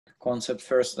concept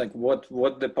first? Like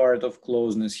what the part of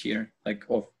closeness here, like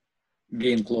of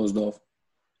being closed off?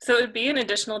 So it would be an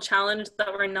additional challenge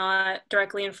that we're not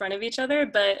directly in front of each other,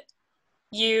 but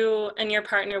you and your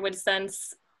partner would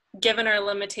sense, given our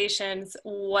limitations,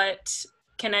 what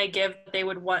can I give they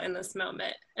would want in this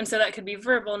moment? And so that could be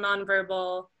verbal,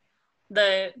 nonverbal.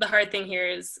 The hard thing here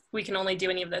is we can only do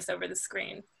any of this over the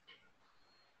screen.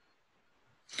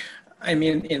 I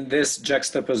mean, in this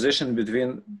juxtaposition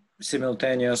between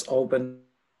simultaneous openness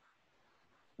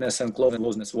and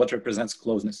closeness, what represents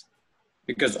closeness?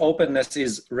 Because openness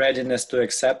is readiness to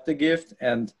accept the gift,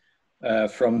 and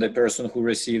from the person who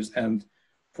receives, and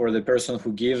for the person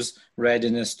who gives,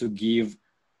 readiness to give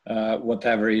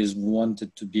whatever is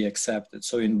wanted to be accepted.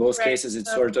 So in both cases,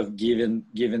 it's sort of given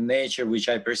nature, which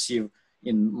I perceive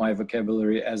in my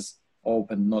vocabulary as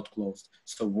open, not closed.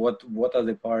 So what are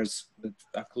the parts that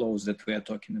are closed that we are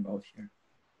talking about here?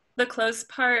 The closed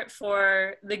part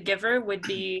for the giver would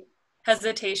be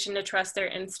hesitation to trust their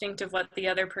instinct of what the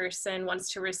other person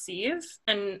wants to receive,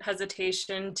 and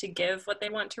hesitation to give what they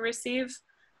want to receive.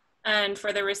 And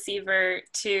for the receiver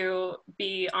to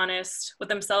be honest with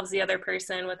themselves, the other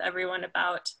person, with everyone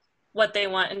about what they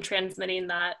want and transmitting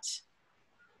that,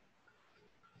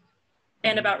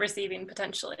 and about receiving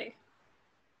potentially.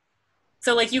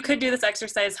 So like you could do this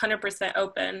exercise 100%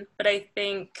 open, but I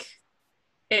think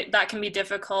that can be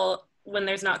difficult when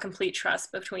there's not complete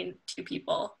trust between two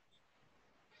people.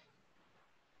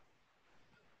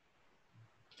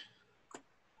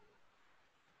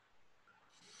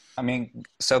 I mean,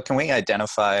 so can we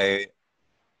identify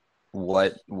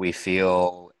what we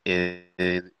feel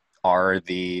are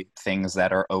the things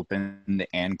that are open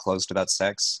and closed about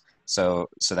sex, so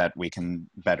that we can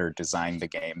better design the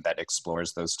game that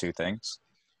explores those two things?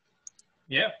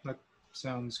 Yeah, that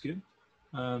sounds good.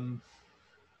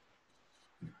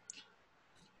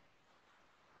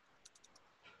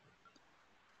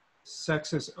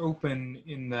 Sex is open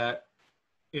in that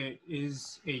it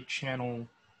is a channel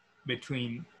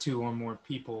between two or more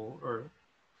people, or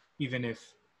even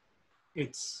if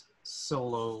it's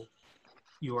solo,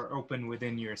 you are open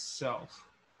within yourself.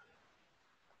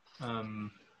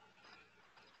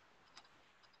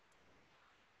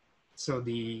 So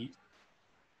I'm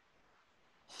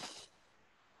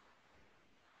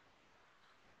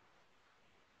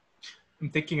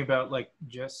thinking about like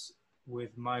just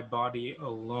with my body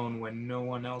alone, when no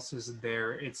one else is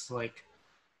there, it's like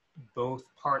both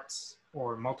parts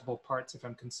or multiple parts, if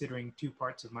I'm considering two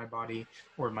parts of my body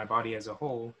or my body as a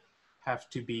whole, have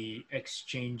to be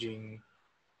exchanging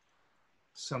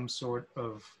some sort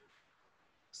of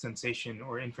sensation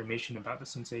or information about the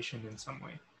sensation in some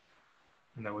way.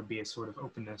 And that would be a sort of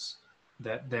openness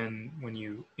that then when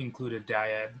you include a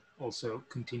dyad also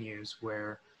continues,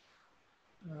 where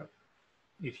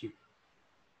if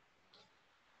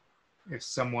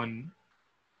someone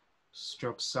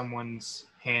strokes someone's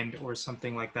hand or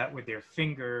something like that with their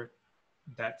finger,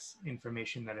 that's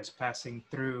information that is passing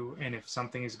through. And if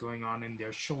something is going on in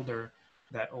their shoulder,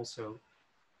 that also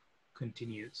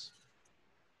continues.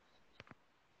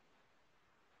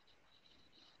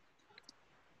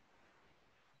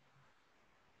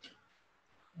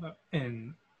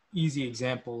 An easy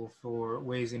example for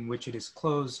ways in which it is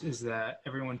closed is that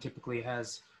everyone typically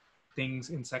has things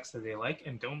in sex that they like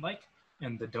and don't like,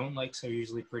 and the don't likes are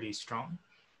usually pretty strong.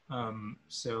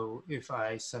 So if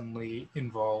I suddenly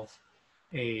involve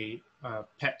a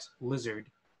pet lizard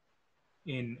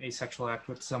in a sexual act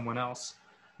with someone else,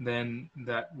 then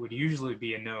that would usually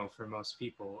be a no for most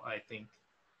people, I think.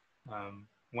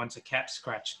 Once a cat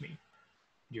scratched me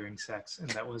during sex, and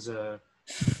that was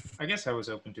I guess I was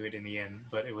open to it in the end,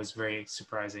 but it was very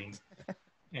surprising.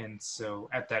 And so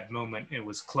at that moment it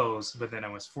was closed, but then I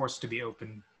was forced to be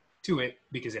open to it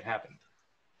because it happened.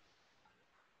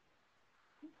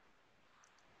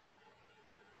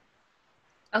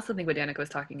 I also think what Danica was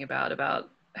talking about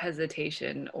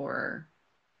hesitation or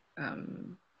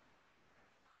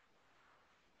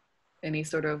any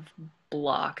sort of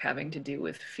block having to do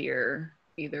with fear,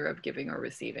 either of giving or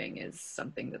receiving, is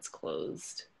something that's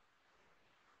closed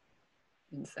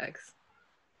in sex.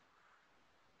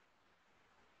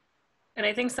 And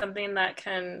I think something that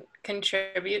can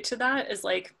contribute to that is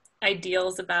like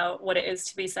ideals about what it is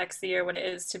to be sexy, or what it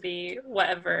is to be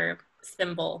whatever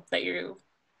symbol that you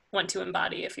want to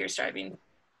embody, if you're striving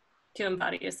to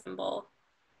embody a symbol.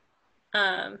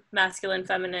 Masculine,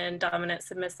 feminine, dominant,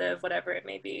 submissive, whatever it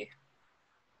may be.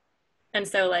 And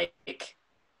so like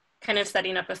kind of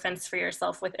setting up a fence for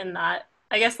yourself within that.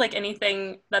 I guess like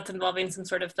anything that's involving some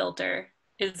sort of filter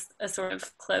is a sort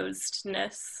of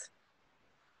closedness.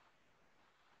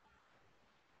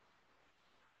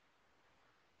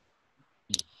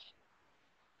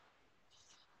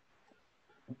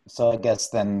 So I guess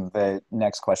then the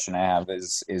next question I have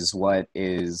is what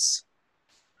is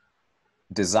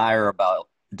desirable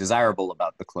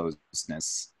about the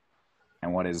closedness,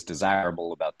 and what is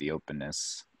desirable about the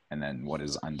openness, and then what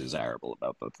is undesirable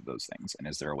about both of those things, and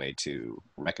is there a way to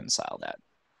reconcile that?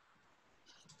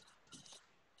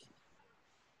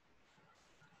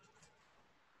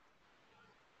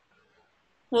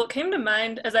 What came to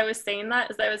mind as I was saying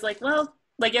that is I was like, well,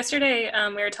 like yesterday,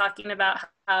 we were talking about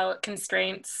how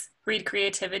constraints breed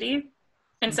creativity.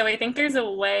 And so I think there's a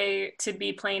way to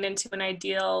be playing into an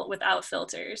ideal without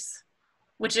filters,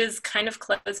 which is kind of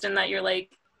closed in that you're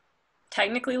like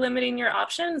technically limiting your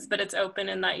options, but it's open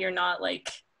in that you're not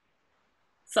like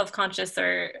self-conscious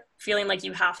or feeling like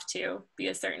you have to be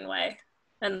a certain way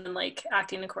and then like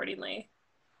acting accordingly.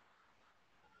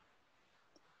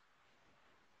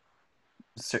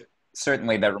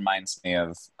 Certainly that reminds me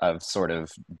of sort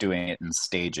of doing it in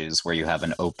stages where you have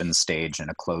an open stage and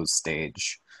a closed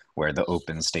stage, where the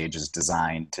open stage is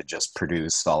designed to just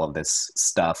produce all of this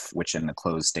stuff, which in the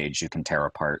closed stage you can tear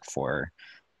apart for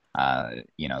the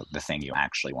thing you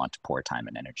actually want to pour time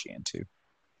and energy into.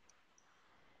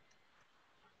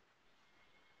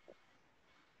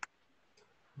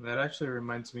 That actually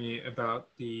reminds me about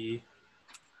the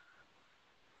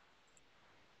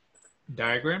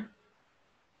diagram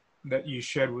that you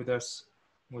shared with us.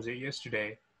 Was it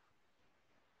yesterday,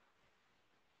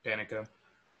 Danica?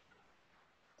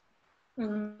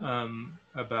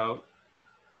 About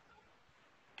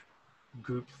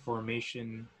group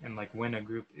formation and like when a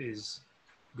group is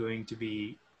going to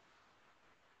be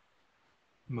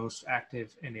most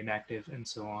active and inactive and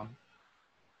so on.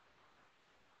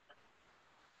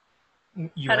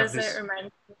 How does it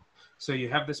remind you? So you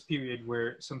have this period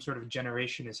where some sort of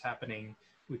generation is happening.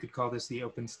 We could call this the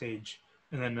open stage.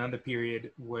 And then another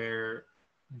period where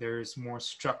there's more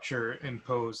structure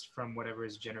imposed from whatever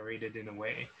is generated in a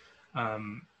way.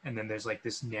 And then there's like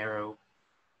this narrowing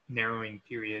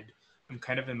period. I'm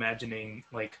kind of imagining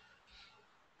like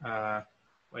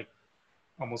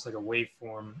almost like a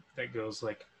waveform that goes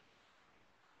like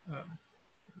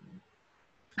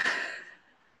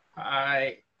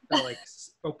like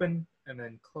open and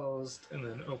then closed and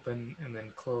then open and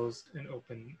then closed and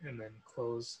open and then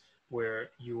closed, where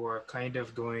you are kind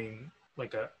of going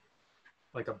like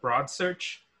a broad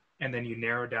search, and then you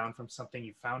narrow down from something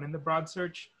you found in the broad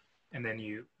search, and then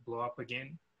you blow up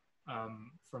again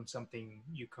from something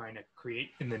you kind of create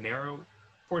in the narrow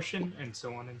portion, and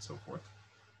so on and so forth.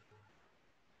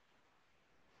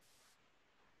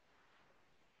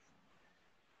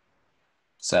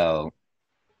 So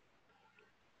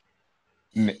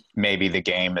maybe the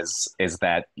game is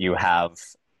that you have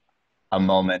a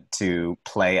moment to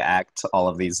play act all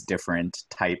of these different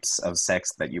types of sex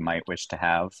that you might wish to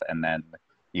have, and then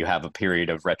you have a period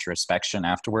of retrospection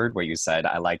afterward where you said,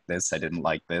 I like this, I didn't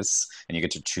like this, and you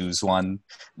get to choose one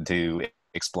to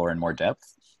explore in more depth.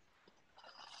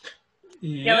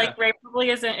 Yeah, like Ray probably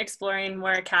isn't exploring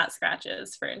where a cat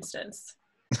scratches, for instance.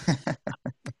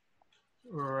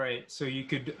 Right. So you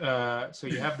could so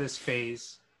you have this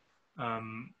phase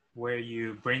where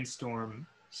you brainstorm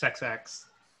sex acts,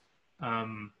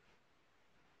 and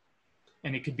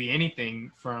it could be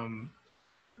anything from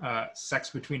sex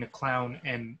between a clown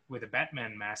and with a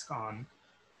Batman mask on,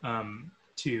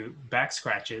 to back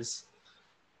scratches.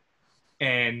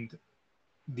 And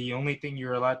the only thing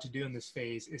you're allowed to do in this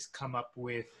phase is come up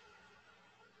with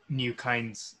new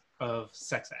kinds of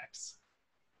sex acts.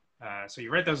 So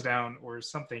you write those down or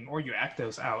something, or you act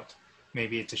those out.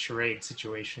 Maybe it's a charade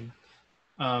situation.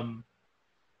 And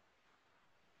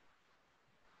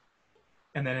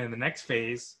then in the next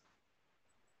phase,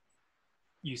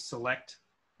 you select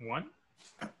one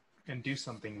and do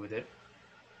something with it.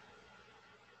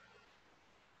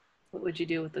 What would you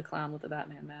do with the clown with the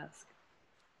Batman mask?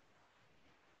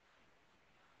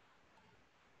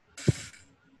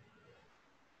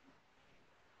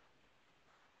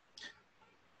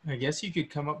 I guess you could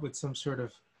come up with some sort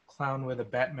of clown with a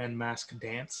Batman mask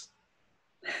dance.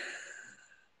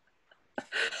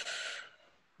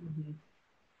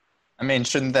 I mean,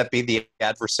 shouldn't that be the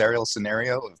adversarial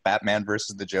scenario of Batman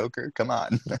versus the Joker? Come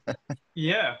on.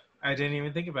 Yeah, I didn't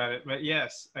even think about it, but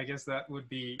yes, I guess that would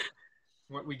be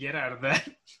what we get out of that.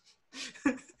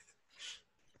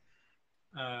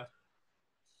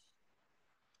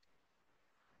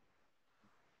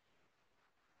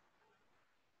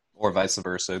 Or vice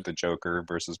versa, the Joker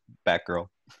versus Batgirl.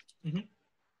 Mm-hmm.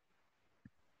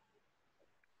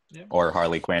 Yeah. Or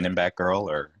Harley Quinn and Batgirl,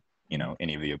 or,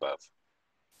 any of the above.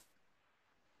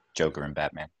 Joker and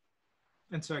Batman.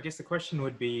 And so I guess the question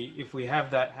would be, if we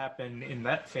have that happen in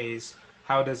that phase,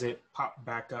 how does it pop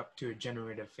back up to a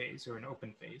generative phase or an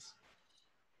open phase?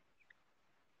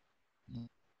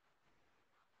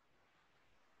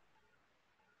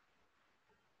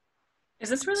 Is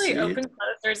this really open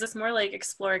closed, or is this more like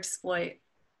explore exploit?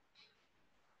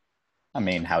 I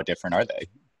mean, how different are they?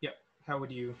 Yeah. How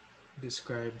would you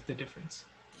describe the difference?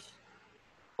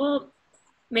 Well,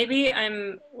 maybe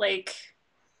I'm like,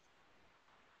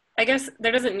 I guess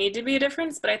there doesn't need to be a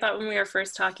difference, but I thought when we were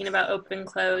first talking about open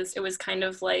closed, it was kind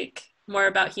of like more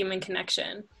about human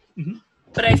connection. Mm-hmm.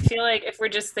 But I feel like if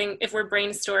we're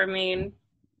brainstorming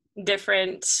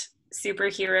different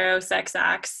superhero sex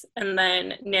acts and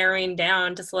then narrowing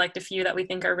down to select a few that we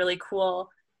think are really cool,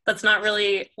 that's not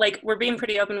really like, we're being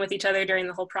pretty open with each other during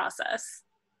the whole process,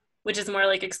 which is more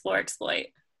like explore exploit.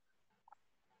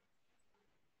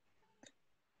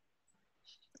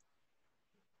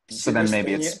 So then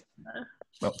maybe it's,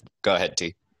 well, go ahead,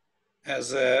 T.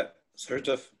 As a sort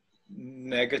of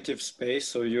negative space,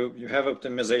 so you have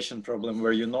optimization problem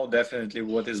where you know definitely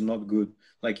what is not good,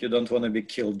 like you don't want to be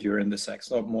killed during the sex,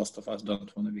 or most of us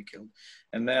don't want to be killed.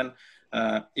 And then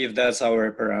if that's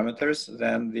our parameters,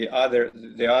 then the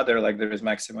other like there is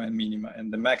maxima and minima,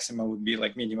 and the maxima would be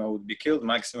like minima would be killed,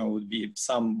 maxima would be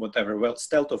some whatever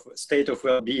state of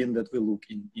well-being that we look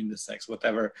in the sex,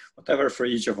 whatever for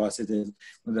each of us it is,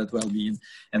 that well-being,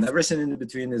 and everything in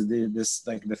between is this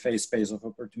like the phase space of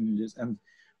opportunities. And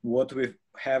what we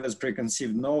have as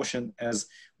preconceived notion, as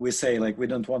we say, like we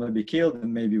don't want to be killed,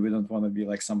 and maybe we don't want to be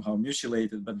like somehow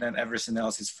mutilated, but then everything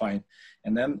else is fine.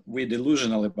 And then we're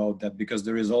delusional about that because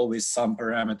there is always some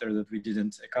parameter that we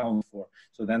didn't account for.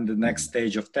 So then the next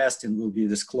stage of testing will be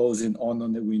this closing on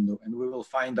the window, and we will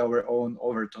find our own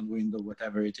overtone window,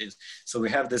 whatever it is. So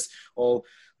we have this all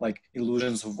like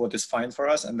illusions of what is fine for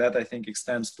us, and that I think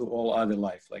extends to all other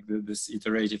life, like this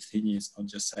iterative thing is not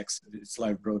just sex, it's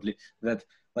life broadly, that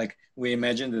like we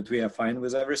imagine that we are fine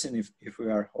with everything if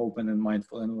we are open and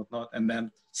mindful and whatnot, and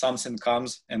then something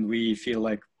comes and we feel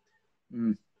like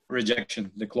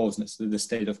rejection, the closeness, the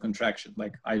state of contraction,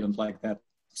 like I don't like that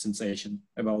sensation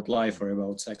about life or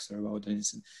about sex or about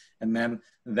anything, and then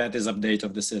that is update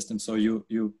of the system. So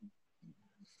you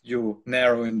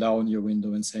narrowing down your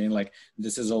window and saying like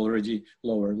this is already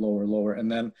lower, and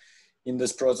then in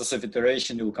this process of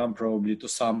iteration you'll come probably to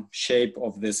some shape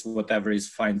of this whatever is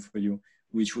fine for you,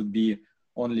 which would be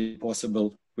only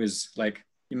possible with like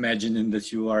imagining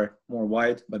that you are more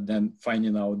wide, but then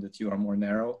finding out that you are more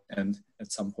narrow, and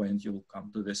at some point you'll come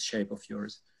to this shape of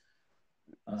yours.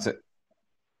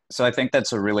 So I think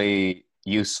that's a really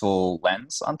useful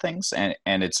lens on things, and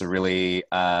it's a really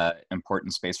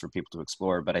important space for people to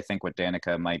explore. But I think what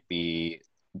Danica might be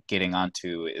getting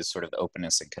onto is sort of the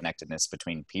openness and connectedness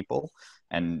between people,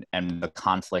 and the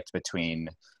conflict between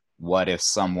what if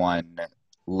someone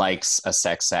likes a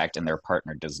sex act and their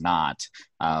partner does not,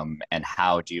 and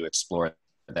how do you explore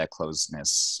that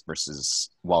closeness versus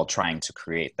while trying to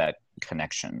create that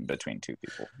connection between two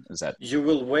people? Is that you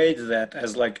will weight that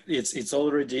as like it's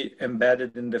already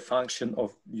embedded in the function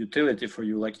of utility for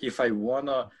you. Like if I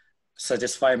wanna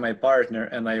satisfy my partner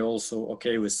and I also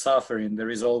okay with suffering, there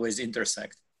is always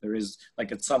intersect. There is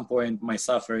like at some point my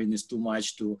suffering is too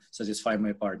much to satisfy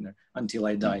my partner until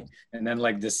I die, and then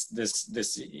like this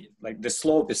like the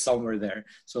slope is somewhere there.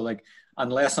 So like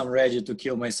unless I'm ready to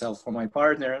kill myself for my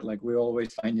partner, like we're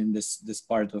always finding this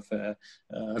part of a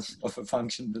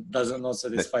function that doesn't not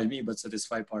satisfy me but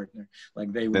satisfy partner.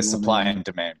 Like they would the supply and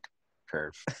demand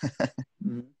curve.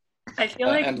 Mm-hmm. I feel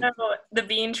like the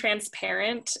being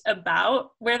transparent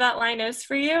about where that line is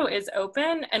for you is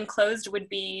open, and closed would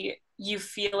be you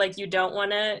feel like you don't want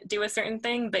to do a certain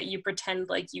thing, but you pretend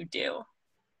like you do,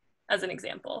 as an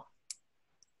example.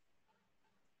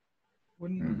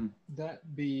 Wouldn't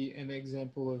that be an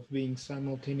example of being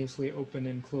simultaneously open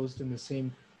and closed in the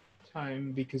same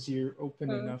time, because you're open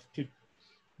enough to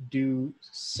do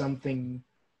something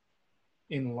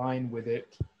in line with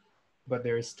it, but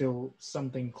there is still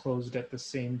something closed at the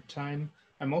same time?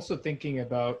 I'm also thinking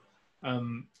about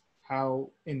how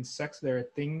in sex there are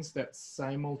things that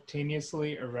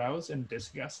simultaneously arouse and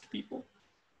disgust people.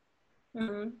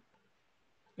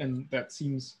 And that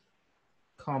seems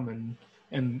common,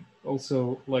 and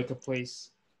also like a place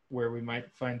where we might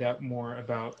find out more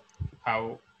about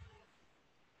how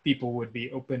people would be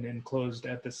open and closed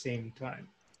at the same time.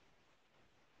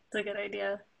 It's a good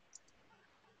idea.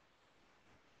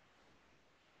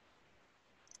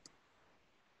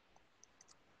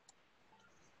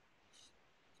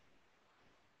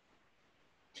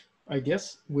 I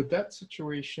guess would that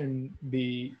situation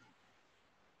be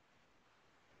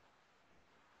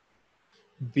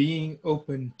being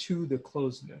open to the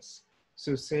closeness?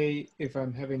 So say if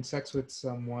I'm having sex with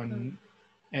someone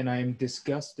and I'm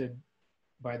disgusted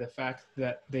by the fact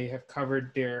that they have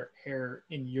covered their hair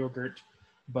in yogurt,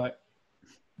 but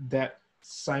that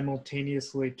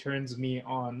simultaneously turns me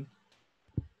on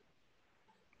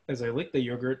as I lick the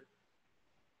yogurt,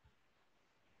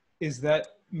 is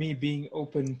that me being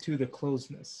open to the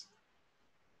closeness?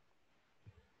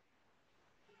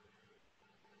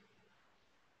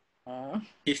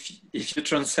 If you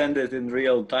transcend it in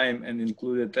real time and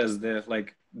include it as the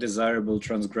like desirable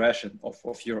transgression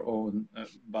of your own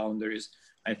boundaries,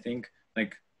 I think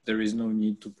like there is no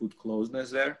need to put closeness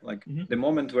there. Like the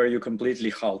moment where you completely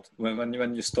halt,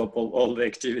 when you stop all the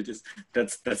activities,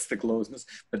 that's the closeness.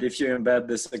 But if you embed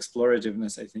this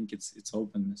explorativeness, I think it's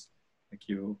openness. Like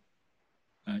you're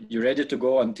ready to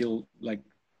go until like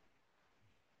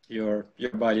your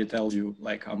body tells you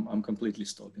like I'm completely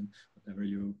stopping. Whatever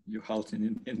you halt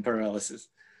in paralysis.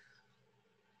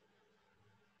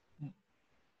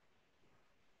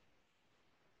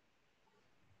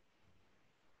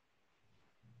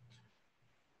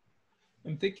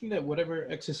 I'm thinking that whatever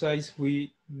exercise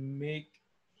we make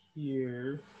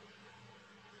here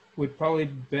would probably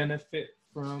benefit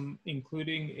from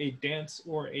including a dance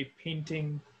or a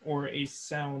painting or a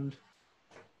sound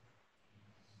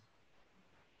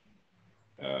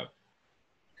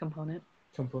component.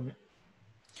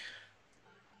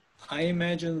 I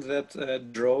imagine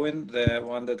that drawing, the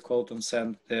one that Colton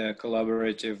sent, the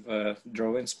collaborative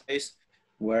drawing space,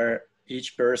 where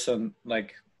each person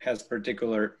like has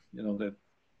particular, the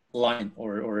line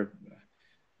or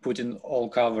putting all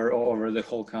cover over the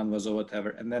whole canvas or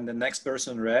whatever, and then the next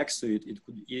person reacts to it. It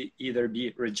could either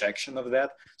be rejection of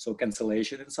that, so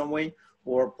cancellation in some way,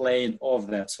 or playing of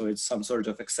that, so it's some sort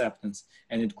of acceptance,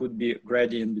 and it could be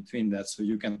gradient between that. So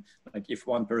you can, like, if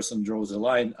one person draws a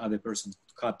line, other person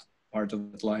could cut part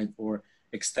of that line or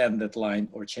extend that line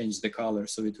or change the color,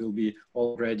 so it will be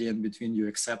all gradient between you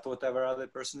accept whatever other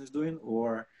person is doing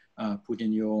or put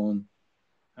in your own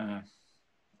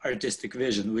artistic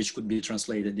vision, which could be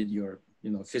translated in your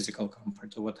physical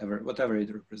comfort or whatever it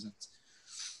represents.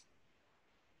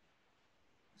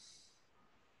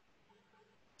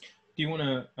 Do you want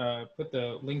to put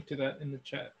the link to that in the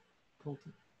chat,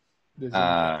 Colton?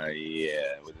 Yeah,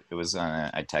 it was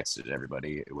I texted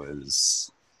everybody. It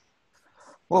was,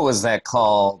 what was that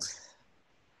called?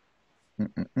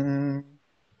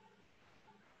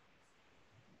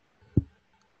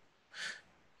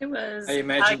 It was I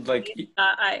imagined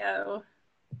Aggie.io.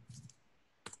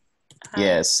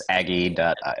 Yes,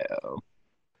 Aggie.io.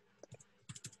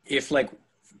 If like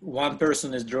one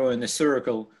person is drawing a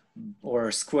circle or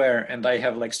a square and I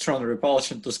have like strong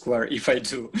repulsion to square, if I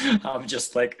do, I'm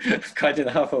just like cutting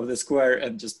half of the square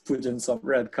and just putting some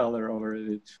red color over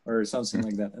it or something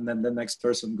like that. And then the next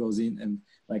person goes in and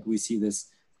like we see this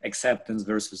acceptance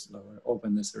versus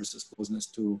openness versus closeness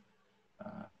to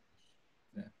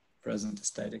the present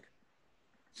aesthetic.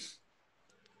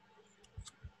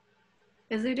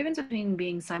 Is there a difference between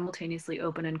being simultaneously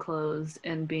open and closed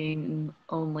and being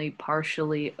only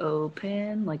partially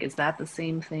open? Like, is that the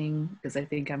same thing? Because I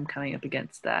think I'm coming up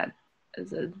against that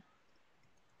as a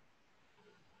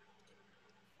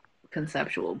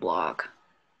conceptual block.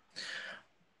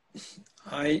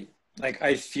 I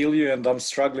feel you, and I'm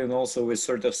struggling also with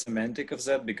sort of semantic of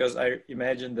that, because I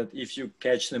imagine that if you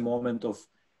catch the moment of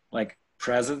like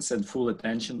presence and full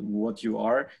attention, what you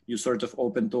are, you sort of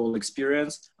open to all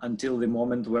experience until the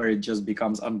moment where it just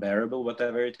becomes unbearable,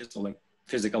 whatever it is, so like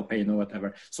physical pain or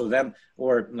whatever. So then,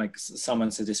 or like some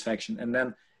unsatisfaction, and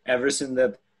then everything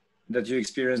that you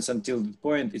experience until the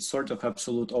point, it's sort of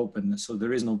absolute openness. So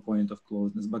there is no point of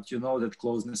closeness, but you know that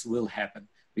closeness will happen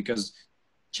because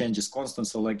change is constant.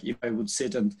 So like if I would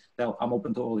sit and tell I'm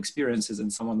open to all experiences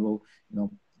and someone will,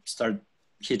 start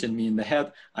hitting me in the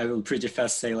head, I will pretty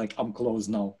fast say like I'm closed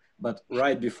now. But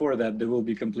right before that, there will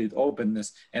be complete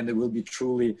openness, and there will be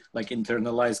truly like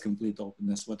internalized complete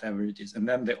openness, whatever it is. And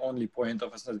then the only point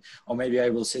of us, or maybe I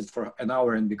will sit for an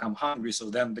hour and become hungry,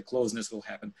 so then the closeness will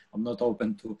happen. I'm not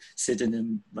open to sitting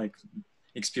and like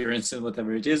experiencing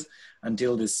whatever it is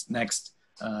until this next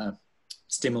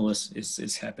stimulus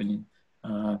is happening.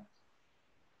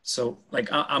 So like,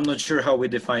 I'm not sure how we're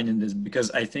defining this,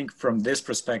 because I think from this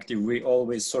perspective, we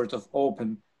always sort of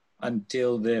open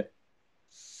until the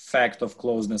fact of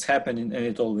closeness happening, and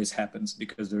it always happens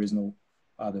because there is no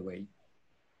other way.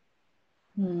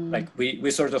 Like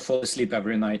we sort of fall asleep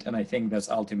every night, and I think that's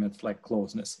ultimate like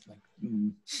closeness. Like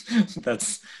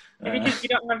that's because you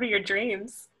don't remember your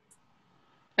dreams.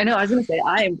 I know, I was gonna say,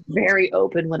 I am very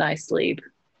open when I sleep.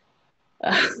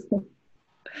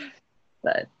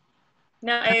 But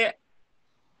no,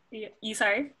 you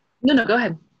sorry? No, go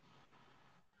ahead.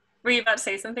 Were you about to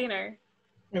say something, or?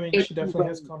 I mean, she definitely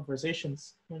has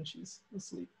conversations when she's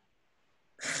asleep.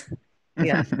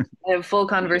 Yeah, I have full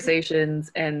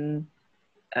conversations and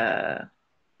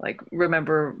like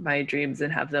remember my dreams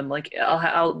and have them like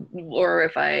I'll or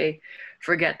if I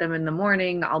forget them in the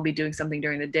morning, I'll be doing something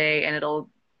during the day and it'll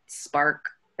spark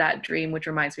that dream, which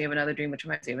reminds me of another dream, which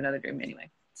reminds me of another dream anyway.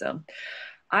 So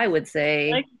I would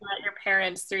say, Like your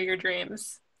parents through your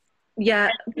dreams. yeah,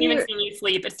 Even seeing you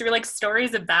sleep, it's through like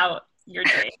stories about your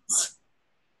dreams.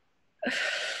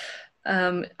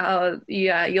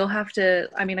 yeah, you'll have to.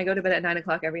 I mean, I go to bed at 9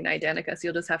 o'clock every night, Danica. So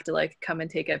you'll just have to like come and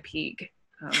take a peek.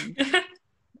 It's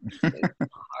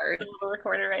hard. A little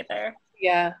recorder right there.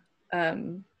 Yeah.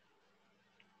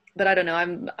 But I don't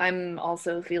know. I'm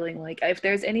also feeling like if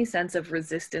there's any sense of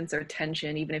resistance or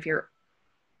tension, even if you're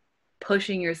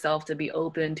pushing yourself to be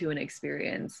open to an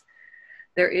experience,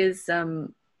 there is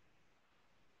some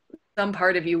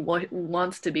part of you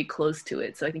wants to be close to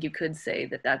it. So I think you could say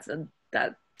that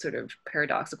that sort of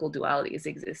paradoxical duality is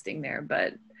existing there.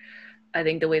 But I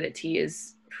think the way that T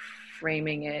is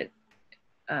framing it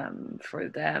for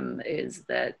them is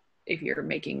that if you're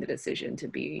making the decision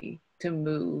to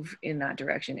move in that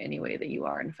direction anyway, that you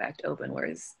are in fact open.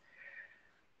 Whereas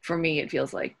for me, it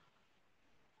feels like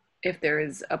if there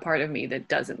is a part of me that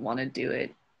doesn't want to do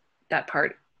it, that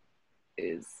part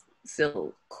is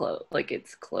still closed, like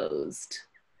it's closed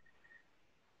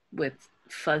with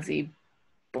fuzzy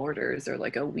borders or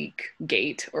like a weak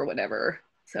gate or whatever.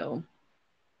 So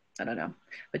I don't know.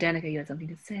 But Danica, you had something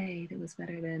to say that was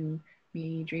better than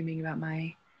me dreaming about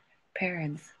my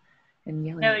parents and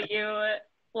yelling. No, you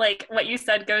like what you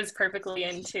said goes perfectly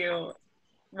into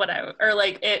what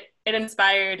it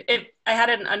inspired it. I had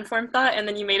an unformed thought and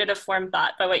then you made it a formed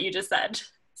thought by what you just said.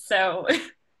 So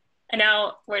and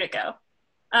now where'd it go?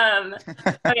 Oh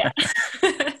yeah.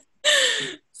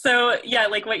 So yeah,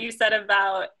 like what you said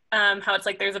about how it's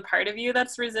like there's a part of you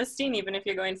that's resisting even if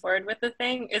you're going forward with the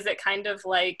thing. Is it kind of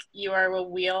like you are a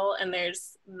wheel and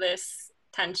there's this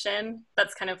tension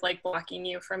that's kind of like blocking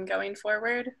you from going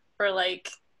forward? Or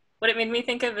like what it made me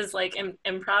think of is like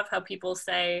improv, how people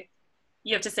say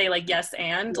you have to say like yes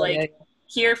and like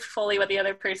hear fully what the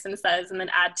other person says and then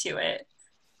add to it.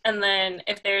 And then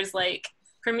if there's like,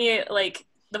 for me, like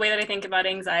the way that I think about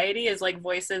anxiety is like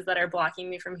voices that are blocking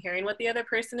me from hearing what the other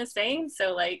person is saying.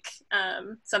 So like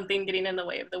something getting in the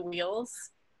way of the wheels.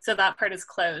 So that part is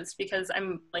closed because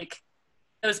I'm like,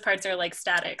 those parts are like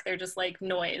static. They're just like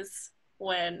noise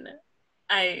when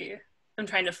I am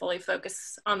trying to fully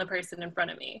focus on the person in front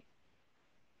of me.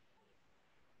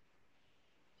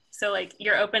 So like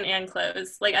you're open and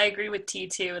closed. Like I agree with T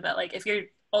too, that like if you're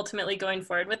ultimately going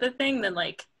forward with a thing, then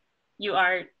like you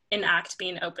are in act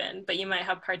being open, but you might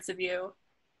have parts of you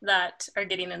that are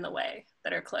getting in the way,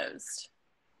 that are closed.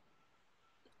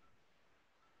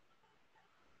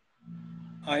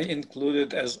 I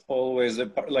included as always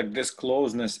like this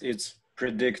closeness. It's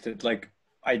predicted. Like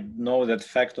I know that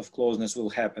fact of closeness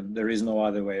will happen. There is no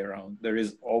other way around. There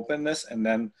is openness, and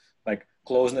then like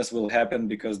closeness will happen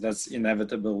because that's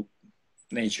inevitable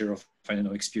nature of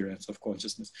experience of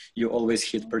consciousness. You always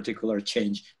hit particular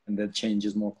change, and that change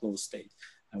is more closed state,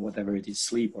 and whatever it is,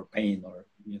 sleep or pain or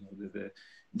the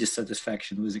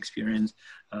dissatisfaction with experience.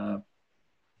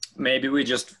 Maybe we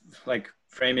just like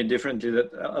frame it differently.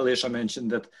 That Alicia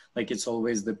mentioned that like it's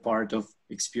always the part of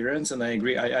experience, and I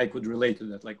agree. I could relate to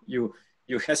that. Like you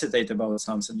hesitate about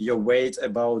something, your weight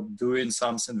about doing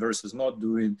something versus not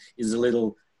doing is a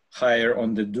little higher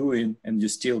on the doing, and you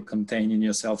still contain in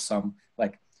yourself some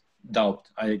like doubt.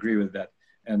 I agree with that.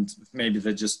 And maybe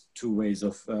that's just two ways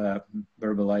of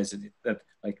verbalizing it. That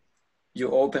like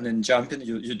you open and jump in,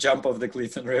 you jump off the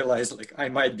cliff and realize like I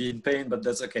might be in pain, but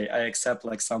that's okay. I accept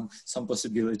like some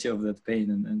possibility of that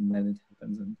pain, and then it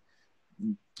happens, and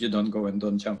you don't go and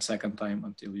don't jump second time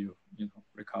until you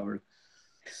recovered.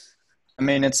 I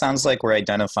mean, it sounds like we're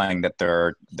identifying that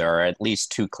there are at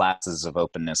least two classes of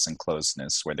openness and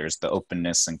closeness, where there's the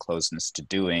openness and closeness to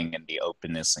doing and the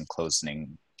openness and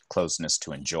closeness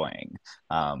to enjoying.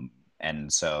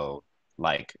 And so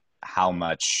like how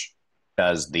much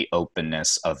does the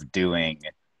openness of doing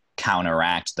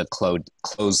counteract the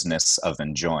closeness of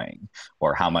enjoying,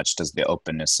 or how much does the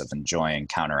openness of enjoying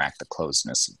counteract the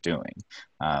closeness of doing?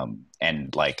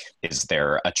 And like, is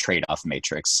there a trade-off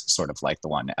matrix, sort of like the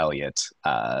one Elliot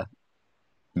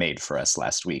made for us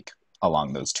last week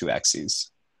along those two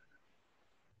axes?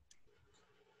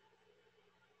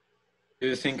 Do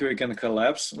you think we can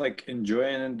collapse like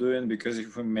enjoying and doing? Because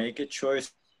if we make a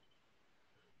choice,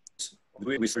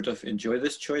 we sort of enjoy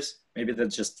this choice maybe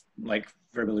that's just like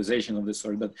verbalization of this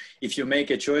sort, but if you make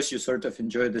a choice, you sort of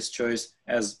enjoy this choice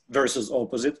as versus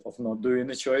opposite of not doing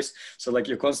a choice. So like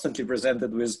you're constantly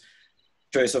presented with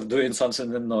choice of doing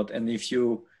something and not. And if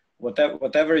you,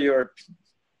 whatever your,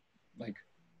 like,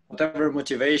 whatever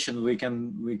motivation, we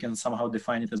can somehow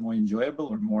define it as more enjoyable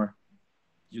or more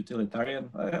utilitarian.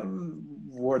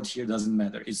 Word here doesn't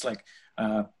matter. It's like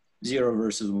 0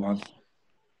 versus 1.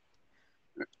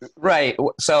 Right.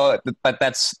 So, but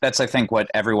that's I think what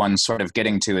everyone's sort of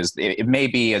getting to is it may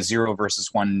be a 0 versus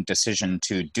 1 decision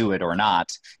to do it or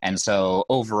not. And so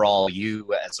overall,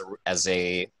 you as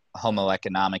a Homo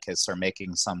economicus are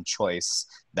making some choice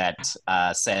that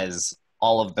says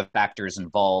all of the factors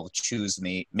involved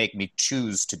make me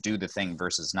choose to do the thing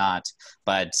versus not.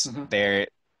 But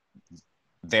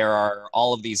there are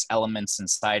all of these elements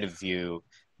inside of you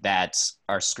that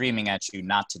are screaming at you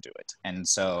not to do it. And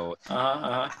so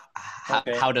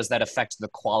how does that affect the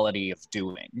quality of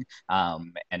doing?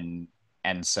 And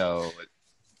so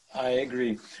I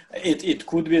agree. It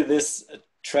could be this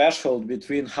threshold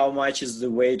between how much is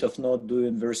the weight of not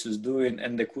doing versus doing,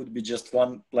 and there could be just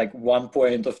one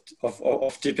point of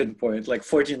tipping point, like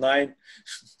 49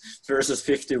 versus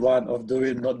 51 of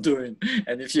doing not doing.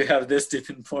 And if you have this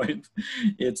tipping point,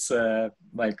 it's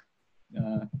like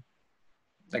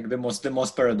the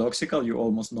most paradoxical, you're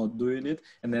almost not doing it,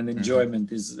 and then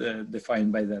enjoyment is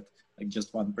defined by that, like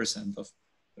just 1% of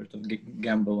sort of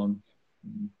gamble on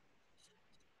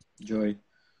joy.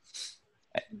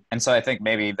 And so I think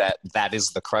maybe that is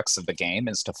the crux of the game,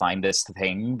 is to find this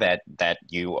thing that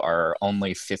you are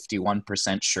only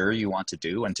 51% sure you want to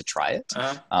do and to try it,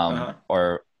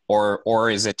 or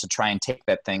is it to try and take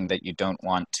that thing that you don't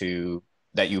want to,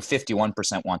 that you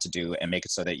 51% want to do, and make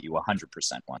it so that you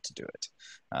 100% want to do it,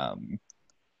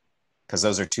 because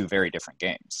those are two very different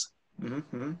games.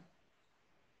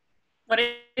 What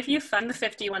if you find the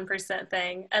 51%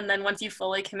 thing, and then once you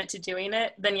fully commit to doing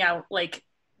it, then yeah, like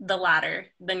the latter,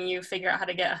 then you figure out how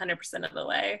to get 100% of the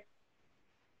way?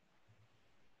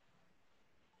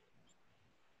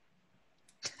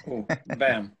 Oh,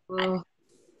 bam.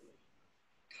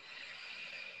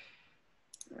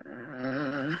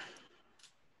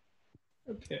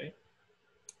 Okay.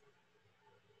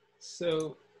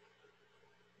 So.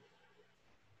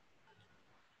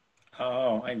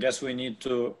 Oh, I guess we need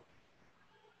to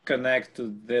connect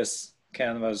to this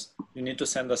canvas. You need to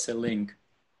send us a link.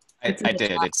 I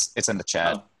did. It's in the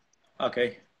chat. Oh,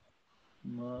 okay.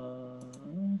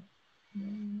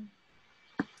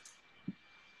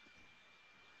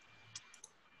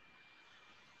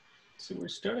 So we're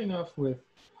starting off with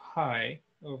hi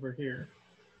over here.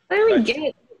 How do we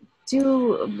get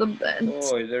to the...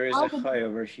 Oh, there is a hi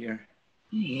over here.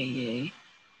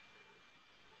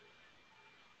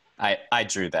 I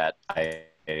drew that.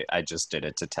 I just did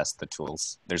it to test the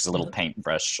tools. There's a little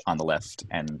paintbrush on the left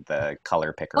and the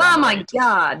color picker. Oh my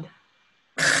god!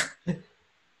 Like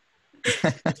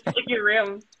your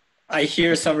room. I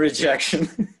hear some rejection.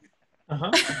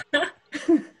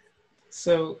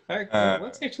 So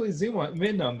let's actually zoom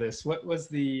in on this. What was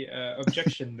the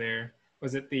objection there?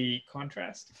 Was it the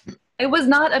contrast? It was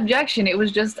not objection. It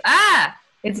was just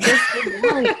it's just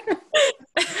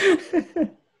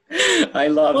I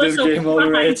love this game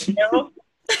already.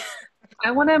 I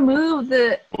want to move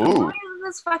the. Why isn't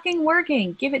this fucking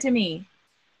working? Give it to me.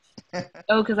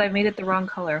 Oh, because I made it the wrong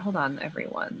color. Hold on,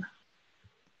 everyone.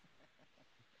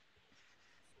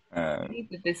 I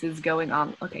think that this is going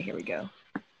on. Okay, here we go.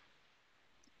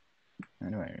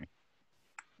 Anyway.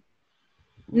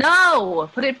 No!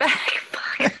 Put it back.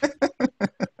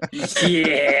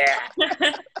 Yeah.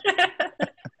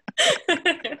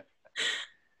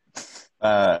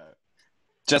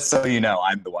 Just so you know,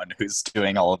 I'm the one who's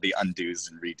doing all of the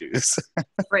undos and redos.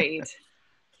 Great.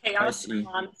 Chaos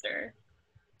monster.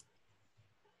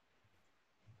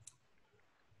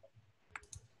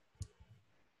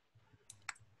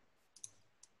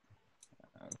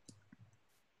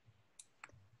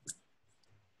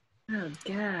 Oh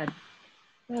god.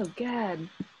 Oh god.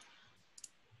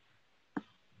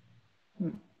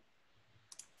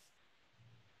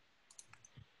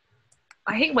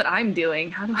 I hate what I'm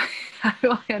doing. How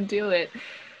do I undo it?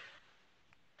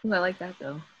 Ooh, I like that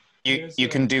though. You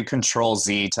can do Control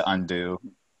Z to undo.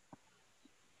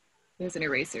 There's an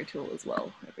eraser tool as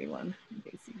well, everyone. In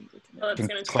case you needed to know. Well, it's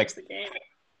going to change the game.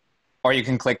 Or you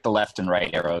can click the left and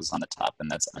right arrows on the top, and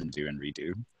that's undo and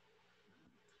redo.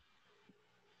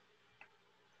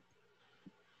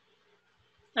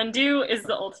 Undo is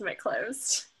the ultimate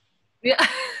closed. Yeah.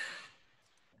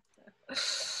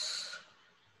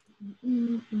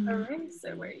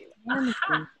 Eraser, where are you?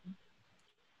 Aha!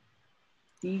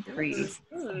 decrease.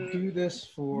 Do this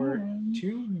for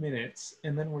 2 minutes,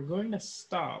 and then we're going to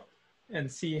stop and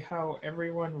see how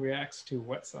everyone reacts to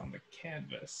what's on the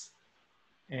canvas.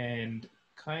 And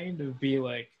kind of be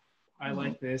like, I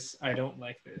like this, I don't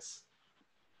like this.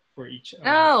 For each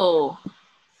element. No.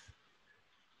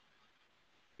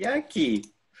 Yucky.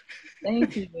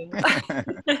 Thank you.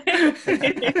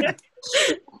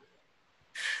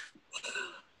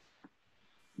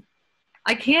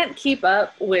 I can't keep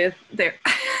up with their.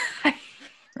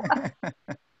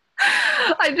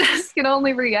 I just can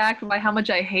only react by how much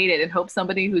I hate it and hope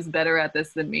somebody who's better at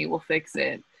this than me will fix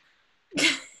it.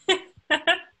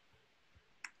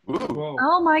 Whoa.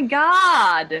 Oh my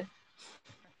god!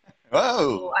 Whoa!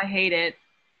 Oh, I hate it.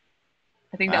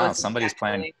 I think that Wow, was somebody's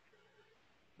actually- playing.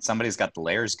 Somebody's got the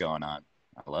layers going on.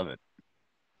 I love it.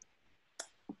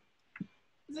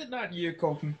 Is it not you,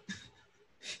 Colton?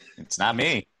 It's not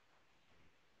me.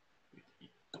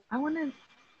 I want to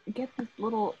get this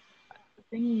little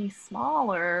thingy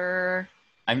smaller.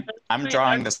 I'm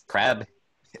drawing this crab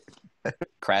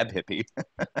hippie.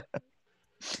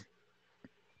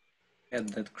 Get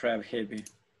that crab hippie.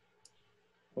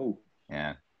 Oh.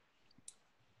 Yeah.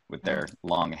 With their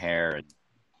long hair and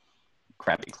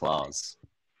crabby claws.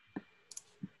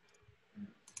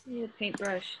 Need a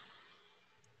paintbrush.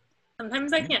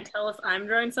 Sometimes I can't tell if I'm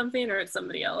drawing something or it's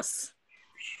somebody else.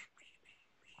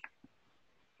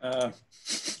 Oh.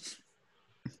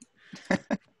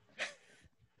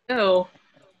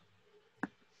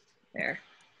 There.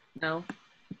 No.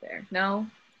 There. No.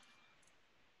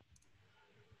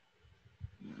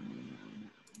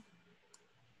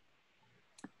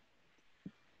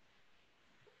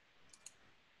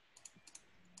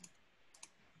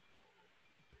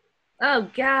 Oh,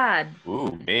 God.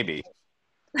 Ooh, baby.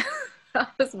 That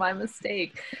was my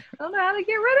mistake. I don't know how to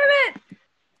get rid of it.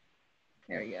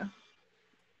 There we go.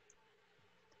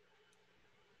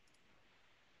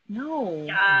 No.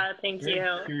 Yeah, thank Very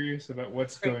you. curious about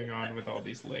what's going on with all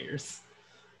these layers.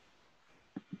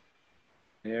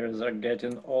 Layers are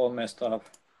getting all messed up.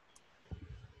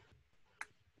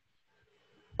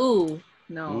 Ooh,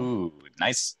 no. Ooh,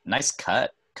 nice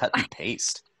cut. Cut and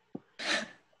paste.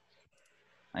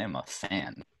 I am a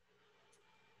fan.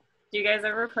 Do you guys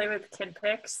ever play with kid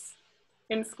pics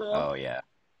in school? Oh yeah.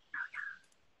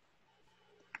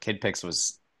 Kid Pix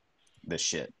was the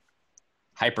shit.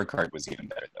 HyperCard was even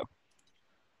better though.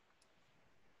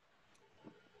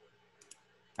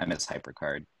 I miss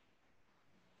HyperCard.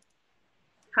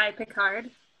 Hi,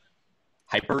 Picard.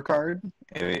 HyperCard?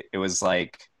 It was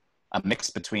like a mix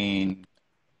between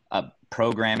a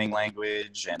programming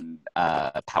language and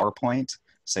PowerPoint.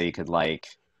 So you could like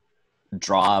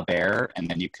draw a bear and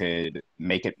then you could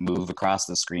make it move across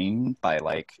the screen by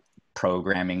like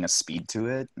programming a speed to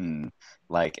it, and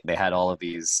like they had all of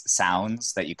these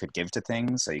sounds that you could give to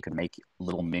things so you could make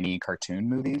little mini cartoon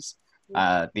movies.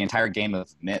 The entire game of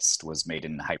Myst was made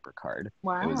in HyperCard.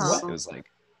 Wow. It was like,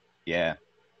 yeah,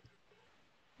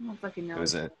 I don't fucking know. it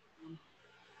was a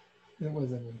It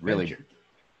was an really adventure.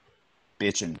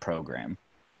 bitchin' program.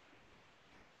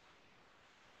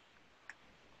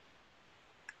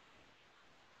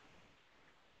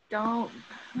 Don't.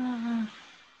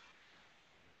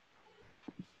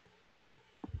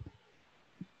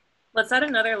 Let's add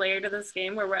another layer to this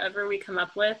game where wherever we come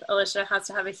up with, Alicia has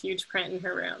to have a huge print in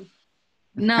her room.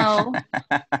 No.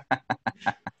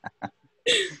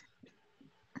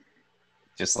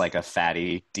 Just like a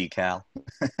fatty decal.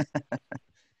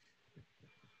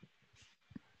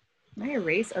 Can I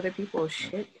erase other people's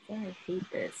shit? I hate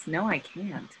this. No, I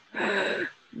can't.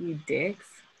 You dicks.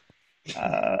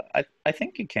 I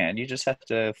think you can. You just have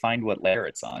to find what layer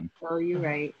it's on. Oh, you're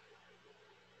right.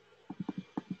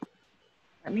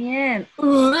 Let me in.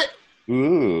 Ugh.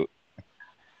 Ooh,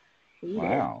 Hate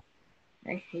wow.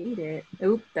 it. I hate it.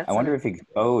 Oop, that's. I wonder if you.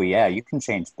 Oh yeah, you can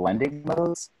change blending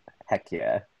modes. Heck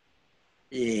yeah.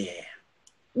 Yeah.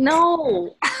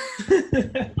 No.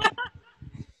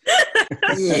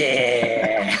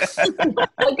 Yeah.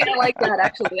 Okay, I like that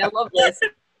actually. I love this.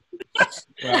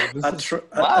 Wow, this is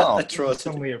Wow. Atrocity.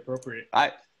 totally appropriate.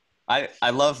 I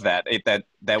love that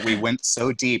that we went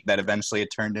so deep that eventually it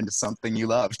turned into something you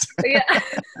loved. Yeah.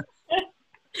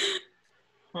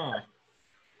 Huh.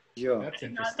 Yo. That's I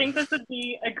interesting. think this would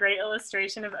be a great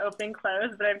illustration of open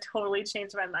close, but I've totally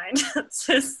changed my mind. It's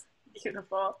just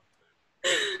beautiful.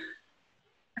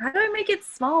 How do I make it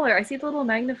smaller? I see the little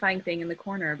magnifying thing in the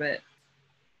corner, but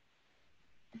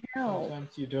no.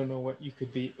 Sometimes you don't know what you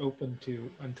could be open to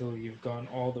until you've gone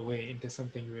all the way into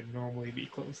something you would normally be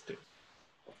close to.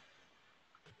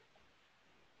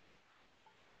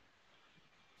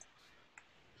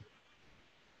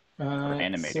 We're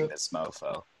animating So this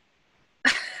mofo.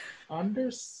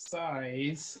 under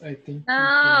size, I think you can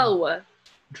No.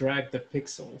 drag the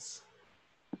pixels.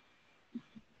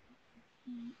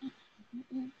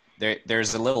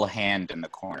 There's a little hand in the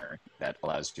corner that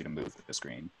allows you to move the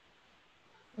screen.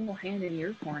 Little hand in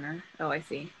your corner. Oh, I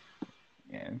see.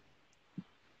 Yeah.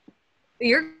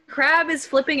 Your crab is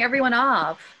flipping everyone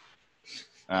off.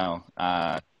 Oh,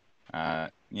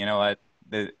 you know what?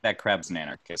 That crab's an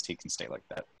anarchist. He can stay like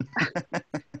that.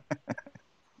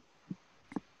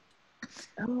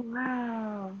 Oh,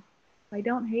 wow. I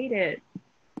don't hate it.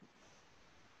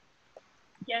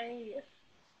 Yay.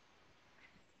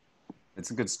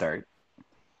 It's a good start.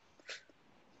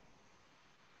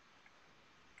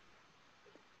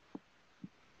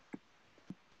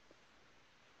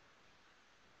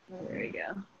 Oh, there you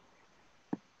go.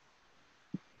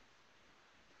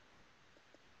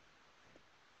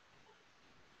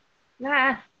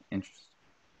 Ah. Interesting.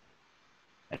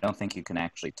 I don't think you can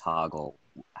actually toggle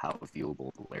how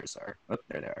viewable the layers are. Oh,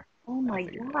 there they are. Oh my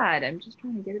figured it god, I'm just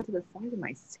trying to get it to the side of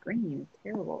my screen. It's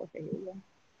terrible. Okay, here we go.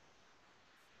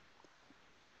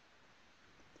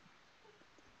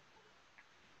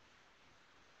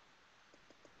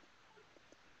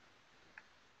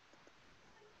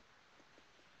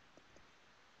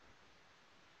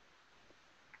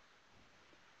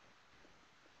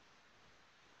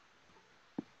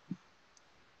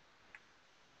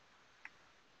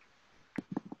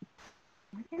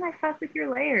 Why can't I fuck with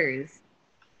your layers?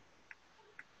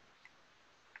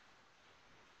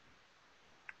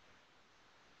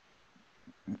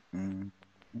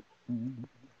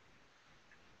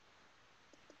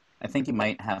 I think you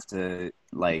might have to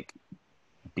like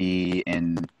be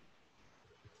in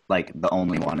like the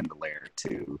only one in the layer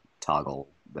to toggle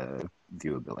the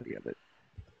viewability of it.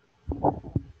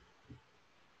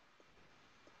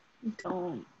 I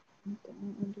don't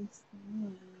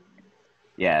understand.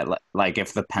 Yeah, like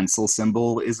if the pencil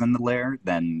symbol is in the layer,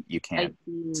 then you I can't.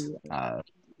 see.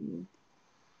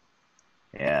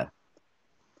 Yeah,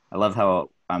 I love how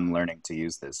I'm learning to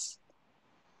use this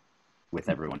with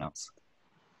everyone else,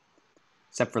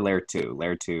 except for layer 2.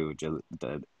 Layer 2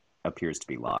 appears to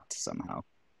be locked somehow.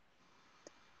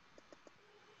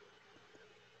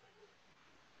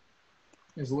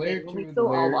 Is layer Okay, well, we 2 the still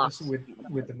all layer lost.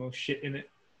 with the most shit in it?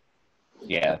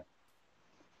 Yeah.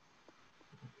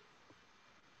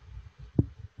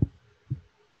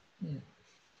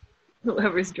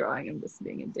 Whoever's drawing, I'm just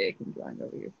being a dick and drawing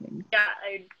over your thing. Yeah,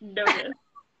 I noticed,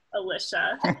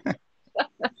 Alicia.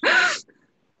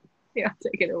 Yeah,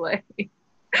 take it away.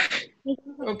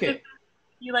 Okay.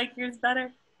 You like yours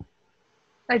better?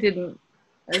 I didn't.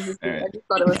 I All right. just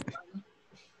thought it was fun.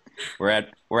 We're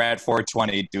at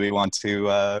 4:20. Do we want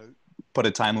to put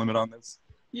a time limit on this?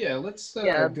 Yeah, let's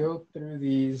Yeah. go through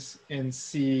these and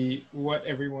see what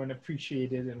everyone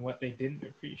appreciated and what they didn't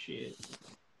appreciate.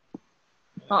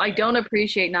 Well, I don't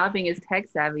appreciate not being as tech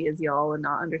savvy as y'all and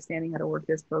not understanding how to work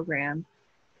this program.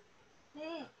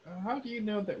 How do you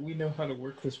know that we know how to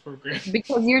work this program?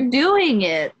 Because you're doing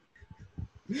it.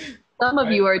 Some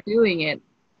of you are doing it.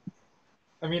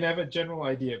 I mean, I have a general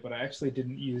idea, but I actually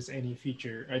didn't use any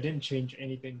feature. I didn't change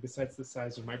anything besides the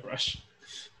size of my brush.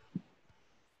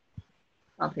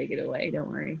 I'll take it away. Don't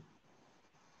worry.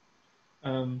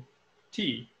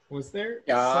 T, was there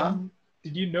Yeah.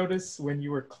 did you notice when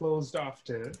you were closed off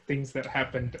to things that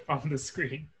happened on the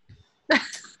screen?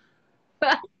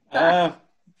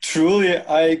 Truly,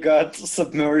 I got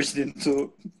submerged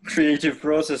into creative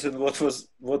process, and what was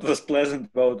pleasant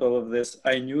about all of this,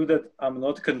 I knew that I'm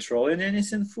not controlling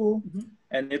anything full,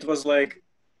 and it was like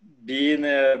being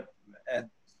a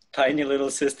tiny little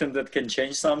system that can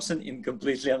change something in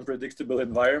completely unpredictable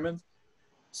environment.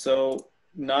 So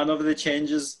none of the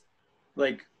changes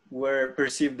like were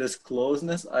perceived as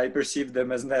closeness. I perceived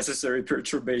them as necessary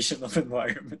perturbation of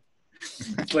environment.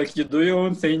 It's like you do your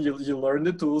own thing, you learn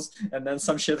the tools, and then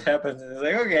some shit happens, and it's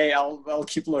like, okay, I'll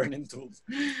keep learning tools.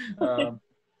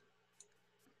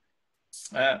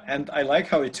 And I like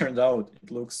how it turned out.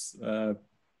 It looks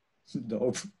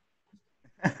dope.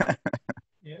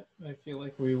 Yeah, I feel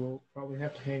like we will probably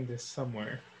have to hang this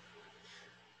somewhere.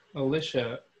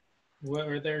 Alicia,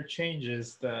 were there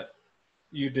changes that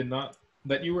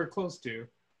you were close to?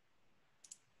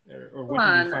 Or what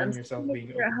did you find yourself being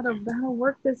figure out open to? how to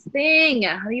work this thing.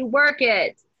 How do you work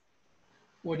it?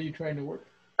 What are you trying to work?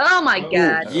 Oh my Oh,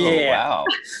 god. Oh, Yeah. wow.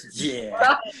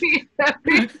 Yeah.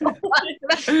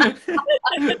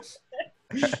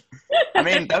 I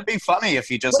mean, that'd be funny if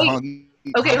you just Wait. hung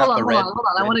Okay, up hold the on. red.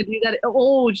 I want to do that.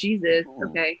 Oh, Jesus.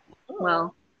 Okay. Oh,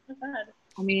 Well, not bad.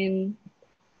 I mean,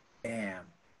 Damn.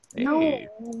 Hey.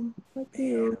 no. Fuck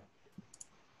you.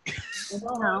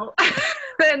 Now,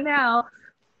 and now.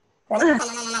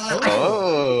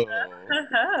 Oh.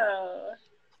 Oh.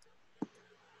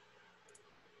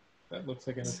 That looks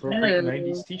like an appropriate No.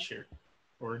 90s t-shirt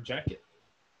or jacket.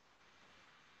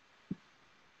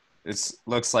 This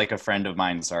looks like a friend of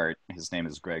mine's art. His name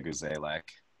is Greg Uzelak.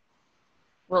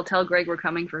 Well, tell Greg we're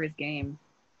coming for his game.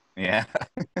 Yeah.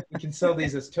 We can sell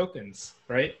these as tokens,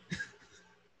 right?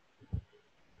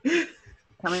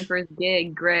 Coming for his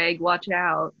gig, Greg. Watch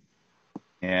out.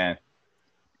 Yeah.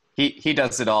 He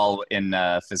does it all in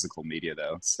physical media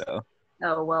though, so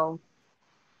Oh, well.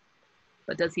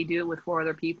 But does he do it with 4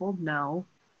 other people? No.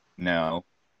 no.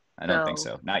 I don't think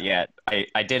So- so. Not yet.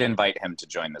 I did invite him to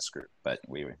join this group, but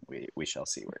we shall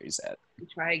see where he's at.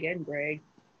 Try again, Greg.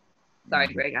 Sorry,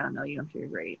 Mhm. Greg. I don't know you. I'm sure you're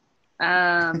great.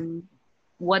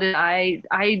 What did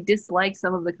I dislike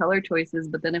some of the color choices,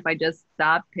 but then if I just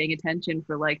stopped paying attention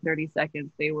for like 30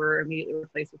 seconds, they were immediately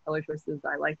replaced with color choices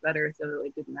I liked better, so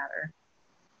it didn't matter.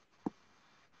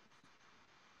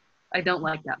 I don't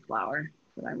like that flower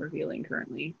that I'm revealing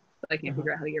currently, but I can't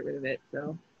figure out how to get rid of it,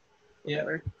 so Yeah.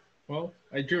 whatever. Well,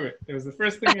 I drew it. It was the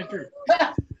first thing I drew.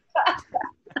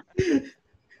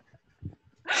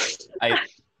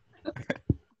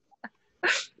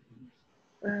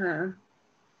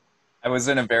 I was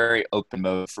in a very open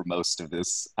mode for most of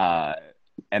this,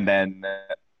 and then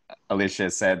Alicia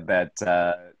said that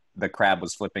the crab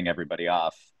was flipping everybody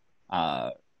off,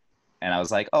 and I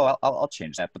was like, "Oh, I'll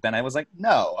change that." But then I was like,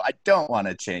 "No, I don't want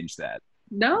to change that."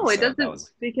 No, it So that doesn't,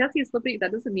 was- because he's flipping,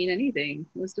 that doesn't mean anything.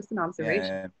 It was just an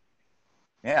observation.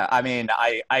 Yeah. I mean,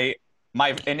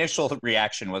 my initial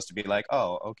reaction was to be like,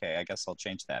 "Oh, okay, I guess I'll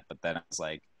change that." But then I was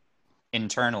like,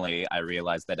 internally, I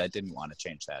realized that I didn't want to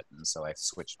change that, and so I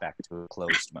switched back to a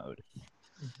closed mode,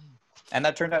 and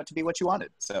that turned out to be what you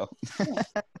wanted. So,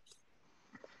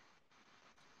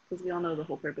 Because we all know the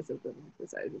whole purpose of the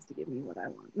exercise is to give me what I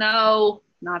want. No,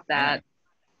 not that.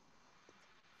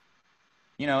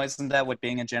 you know, isn't that what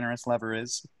being a generous lover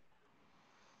is?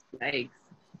 Yikes.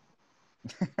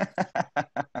 I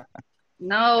had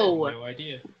No. no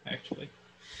idea, actually.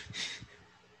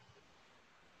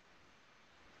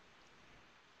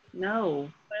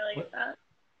 No. I like What? that.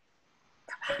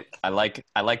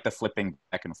 I like the flipping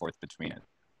back and forth between it.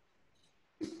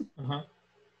 Uh-huh.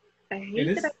 I It hate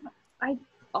is- that I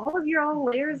all of your all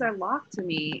layers are locked to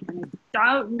me, and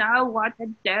I don't know what to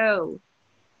do.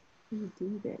 How do you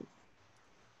do this?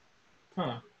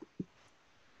 Huh.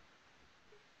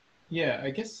 Yeah, I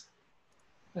guess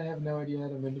I have no idea how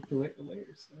to manipulate the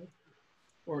layers.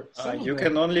 Or some of You them-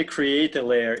 can only create a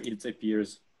layer, it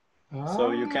appears.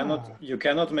 So you Ah.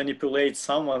 cannot manipulate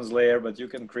someone's layer, but you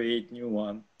can create new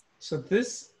one. So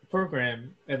this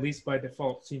program, at least by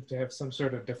default, seems to have some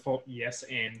sort of default yes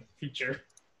and feature.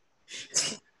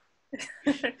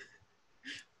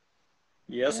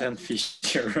 Yes, Yeah. and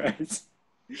feature, right?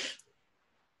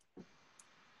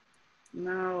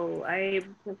 No, I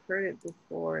preferred it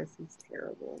before. This is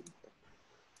terrible.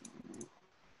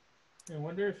 I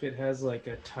wonder if it has like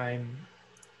a time.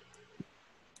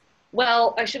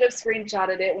 Well, I should have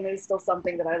screenshotted it when it was still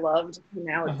something that I loved.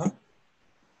 Now it's Uh-huh.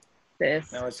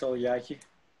 this. Now it's all yucky.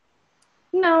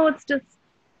 No, it's just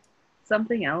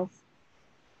something else.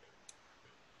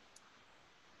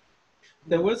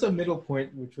 There was a middle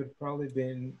point, which would probably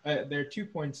been. There are 2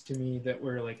 points to me that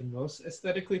were like most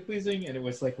aesthetically pleasing, and it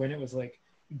was like when it was like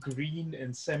green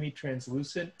and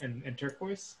semi-translucent and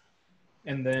turquoise,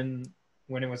 and then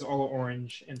when it was all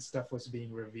orange and stuff was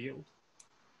being revealed.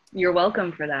 You're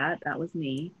welcome for that. That was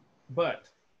me. But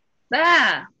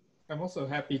Ah! I'm also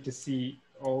happy to see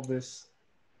all this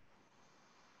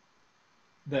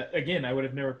that, again, I would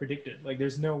have never predicted. Like,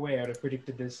 there's no way I would have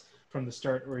predicted this from the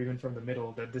start or even from the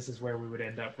middle, that this is where we would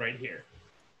end up right here.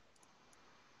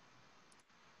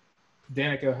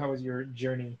 Danica, how was your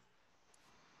journey?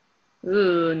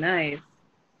 Ooh, nice.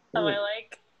 Oh, Ooh.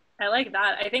 I like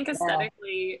that. I think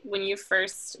aesthetically, when you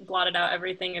first blotted out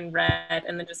everything in red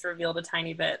and then just revealed a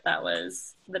tiny bit, that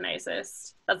was the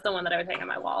nicest. That's the one that I would hang on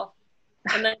my wall.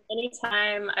 And then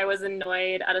anytime I was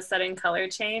annoyed at a sudden color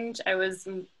change, I was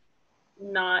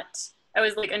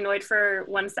like annoyed for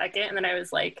 1 second, and then I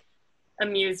was like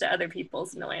amused at other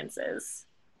people's annoyances.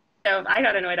 So if I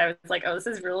got annoyed, I was like, oh, this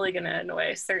is really going to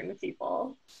annoy certain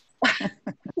people.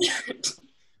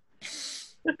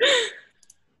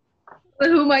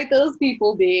 Who might those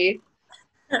people be?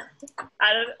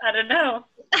 I don't know.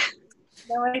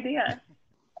 No idea.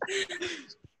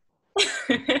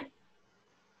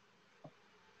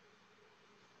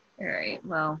 All right,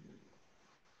 well,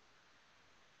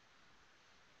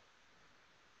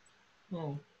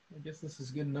 Oh, I guess this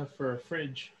is good enough for a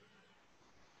fridge.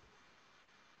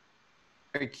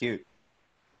 Very cute.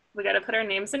 We got to put our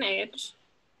names and age.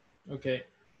 Okay.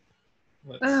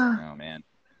 Let's, Oh man.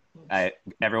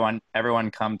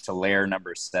 Everyone come to layer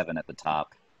number 7 at the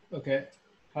top. okay.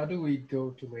 How do we go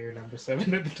to layer number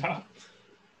 7 at the top?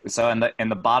 So in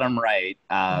the bottom right,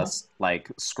 like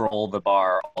scroll the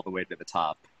bar all the way to the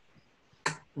top.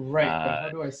 Right, but how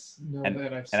do I know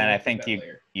that I've selected and then I think that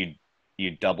layer?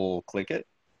 you double click it.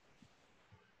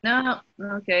 No,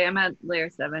 okay, I'm at layer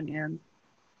 7, and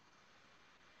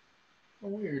Oh,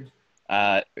 weird.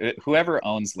 Whoever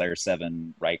owns layer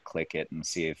 7, right click it and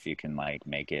see if you can like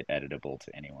make it editable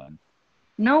to anyone.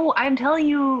 no, I'm telling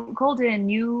you, Colton,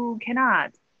 you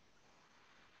cannot.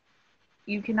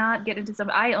 You cannot get into some.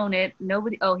 I own it.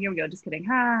 Nobody. Oh, here we go. Just kidding.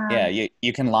 Ha. Yeah,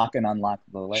 you can lock and unlock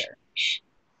the layer.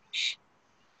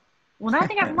 Well, now I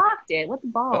think I've locked it. What the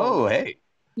balls? Oh, hey.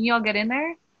 Can y'all get in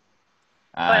there?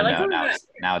 I like No, how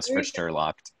now it's for sure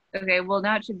locked. Okay. Well,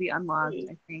 now it should be unlocked.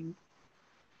 I think.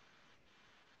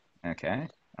 Okay.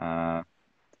 I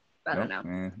don't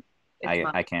know. It's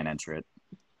I can't enter it.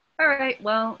 all right.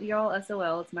 Well, you're all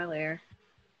SOL. It's my layer.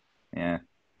 Yeah.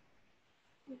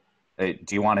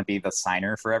 Do you want to be the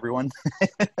signer for everyone?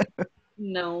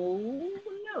 No.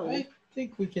 I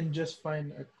think we can just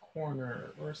find a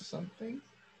corner or something.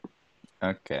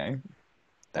 Okay.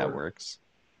 That Or- works.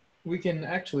 We can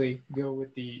actually go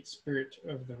with the spirit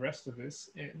of the rest of this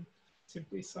and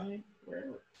simply sign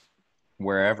wherever.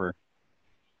 Wherever.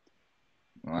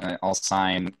 I'll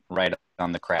sign right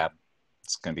on the crab.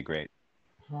 It's going to be great.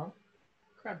 Huh?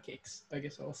 Crab cakes. I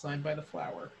guess I'll sign by the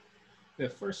flower. The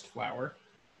first flower.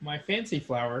 My fancy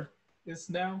flower is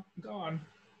now gone.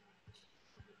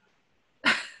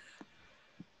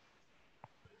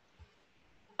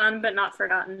 but not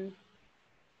forgotten.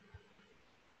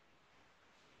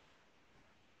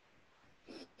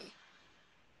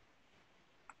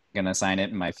 Gonna sign it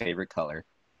in my favorite color.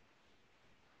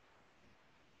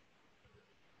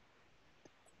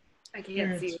 I can't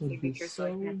Parents see your would be signature, so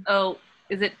I so- can't. Oh,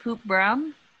 is it poop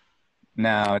brown?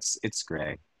 No, it's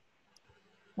gray.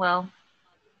 Well,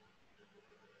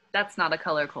 that's not a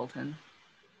color, Colton.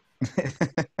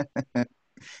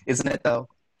 Isn't it though?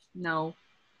 No.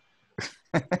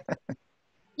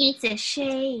 It's a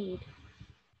shade.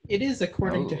 It is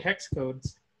according to Oh. hex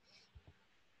codes.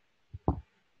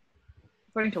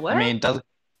 According to what? I mean, does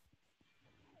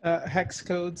Hex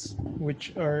codes,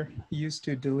 which are used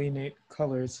to delineate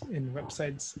colors in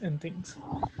websites and things.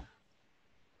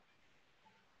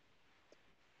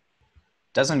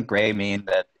 doesn't gray mean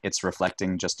that it's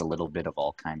reflecting just a little bit of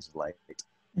all kinds of light?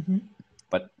 Mm-hmm.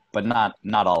 But not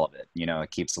all of it. You know,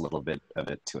 it keeps a little bit of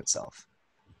it to itself.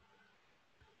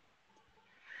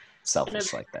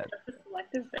 Selfish like that. A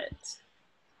selective bit.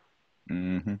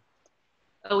 Mm-hmm.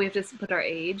 Oh, we have to put our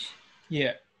age.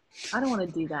 Yeah. I don't want to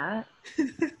do that.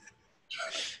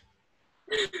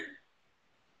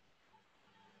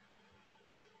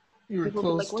 You were People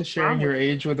will be close like, to "What's sharing wrong your with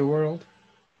age with the world.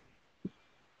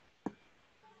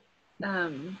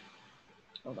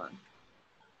 Hold on.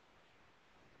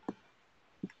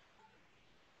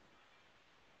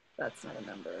 That's not a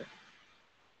number.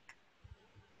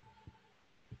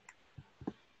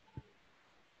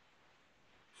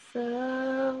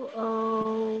 So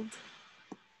old.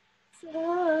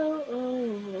 So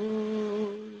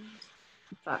old.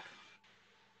 Fuck.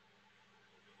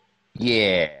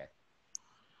 Yeah.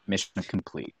 Mission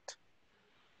complete.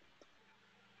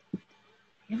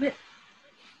 Damn it.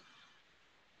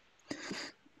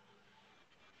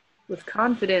 With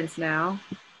confidence now.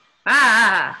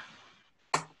 Ah!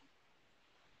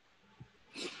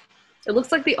 It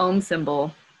looks like the ohm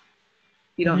symbol.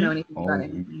 You don't know anything about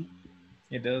it.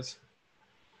 It does.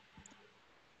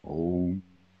 Oh.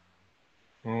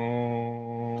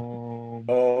 Oh.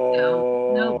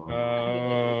 No, nope.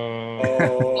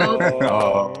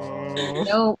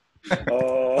 Nope.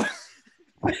 Oh.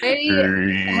 They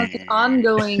have an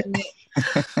ongoing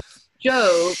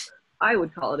joke. I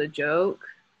would call it a joke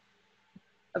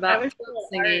about would throat call it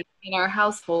singing art. in our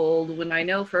household when I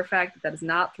know for a fact that that is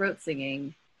not throat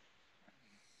singing.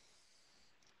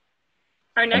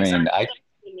 Our next mean, art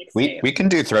We can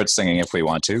do throat singing if we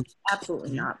want to.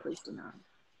 Absolutely not. Please do not.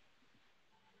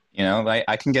 You know,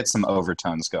 I can get some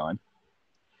overtones going.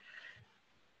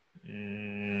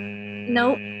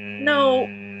 Nope. No.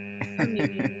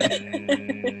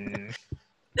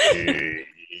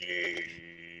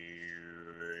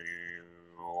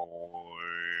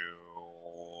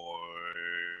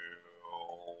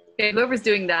 Okay, whoever's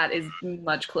doing that is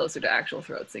much closer to actual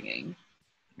throat singing.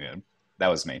 Yeah, that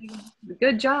was me.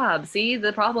 Good job. See,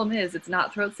 the problem is it's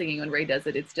not throat singing when Ray does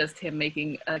it. It's just him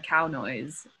making a cow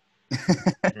noise.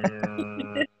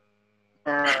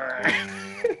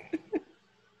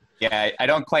 Yeah, I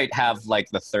don't quite have like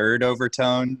the third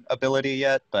overtone ability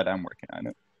yet, but I'm working on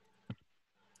it.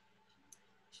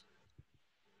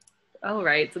 All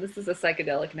right, so this is a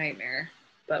psychedelic nightmare,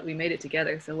 but we made it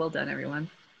together, so well done, everyone.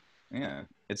 Yeah,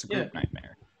 it's a group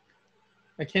nightmare.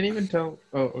 I can't even tell.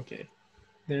 Oh, okay.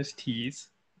 There's T's.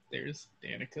 There's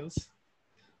Danica's.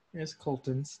 There's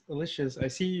Colton's. Alicia's. I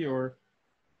see your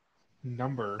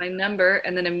number. My number,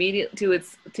 and then immediate to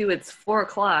its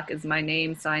 4:00 is my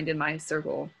name signed in my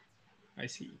circle. I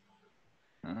see.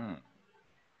 Oh.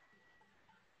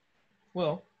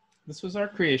 Well, this was our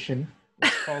creation.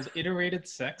 It's called Iterated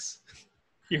Sex.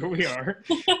 Here we are.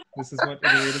 This is what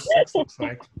iterated sex looks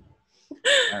like.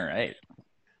 All right.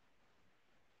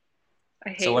 I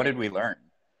hate So what did we learn?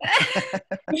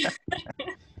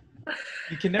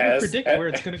 You can never predict where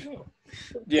it's going to go.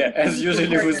 Yeah, as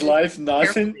usually with life,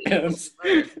 nothing ends.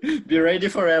 Be ready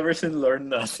for everything, learn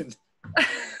nothing.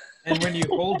 And when you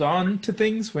hold on to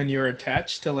things, when you're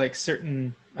attached to like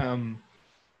certain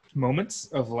moments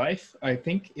of life, I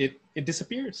think it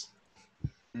disappears.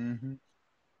 Mm-hmm.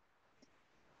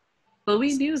 Well,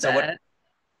 we knew So that.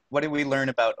 What did we learn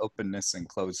about openness and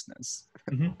closeness?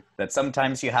 Mm-hmm. That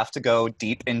sometimes you have to go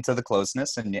deep into the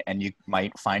closeness and you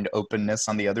might find openness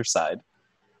on the other side.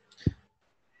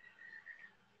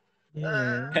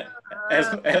 Yeah.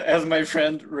 As my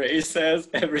friend Ray says,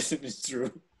 everything is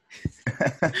true.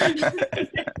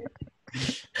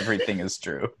 Everything is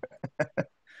true.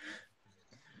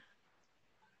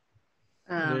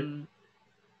 I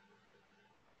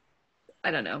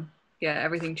don't know. Yeah,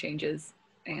 everything changes,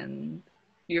 and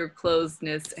your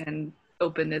closedness and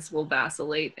openness will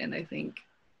vacillate. And I think,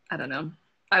 I don't know.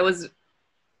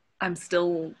 I'm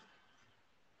still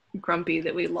grumpy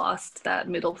that we lost that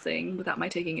middle thing without my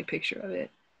taking a picture of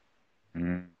it.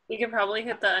 Mm. You could probably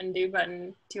hit the undo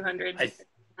button 200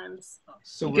 times.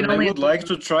 So You can I only would like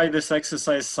to try this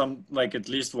exercise at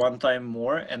least one time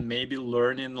more, and maybe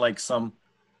learning like some.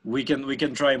 We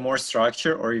can try more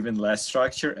structure or even less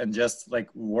structure, and just like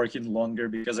working longer,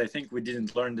 because I think we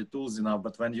didn't learn the tools enough.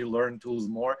 But when you learn tools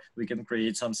more, we can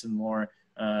create something more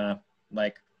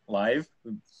like live.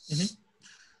 Mm-hmm.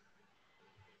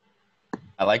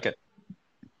 I like it.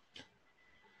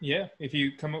 Yeah, if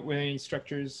you come up with any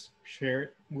structures, share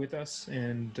it with us,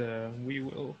 and we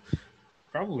will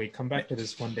probably come back to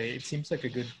this one day. It seems like a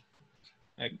good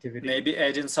activity. Maybe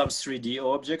adding some 3D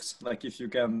objects, like if you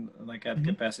can like add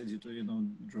capacity to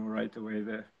draw right away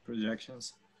the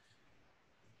projections.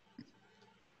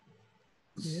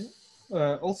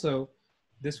 Yeah. Also,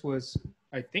 this was,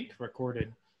 I think,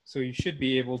 recorded, so you should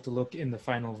be able to look in the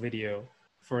final video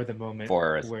for the moment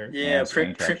where. Yeah,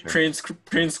 print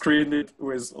screen it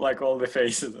with like all the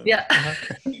faces. Yeah.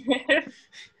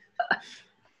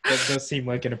 That does seem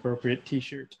like an appropriate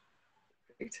T-shirt.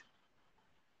 Perfect.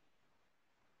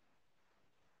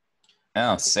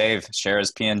 Oh, save. Share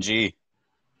as PNG.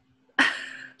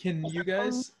 Can you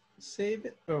guys save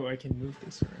it? Oh, I can move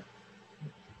this around.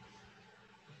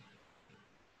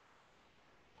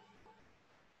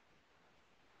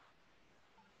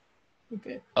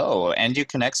 Okay. Oh, and you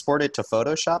can export it to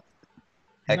Photoshop?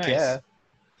 Heck Nice. yeah.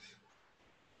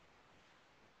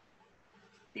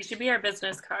 These should be our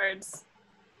business cards.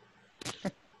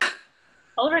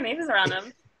 All of our names are on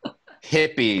them.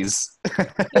 Hippies.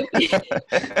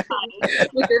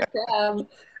 With your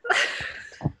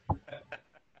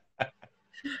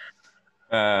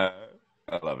crab.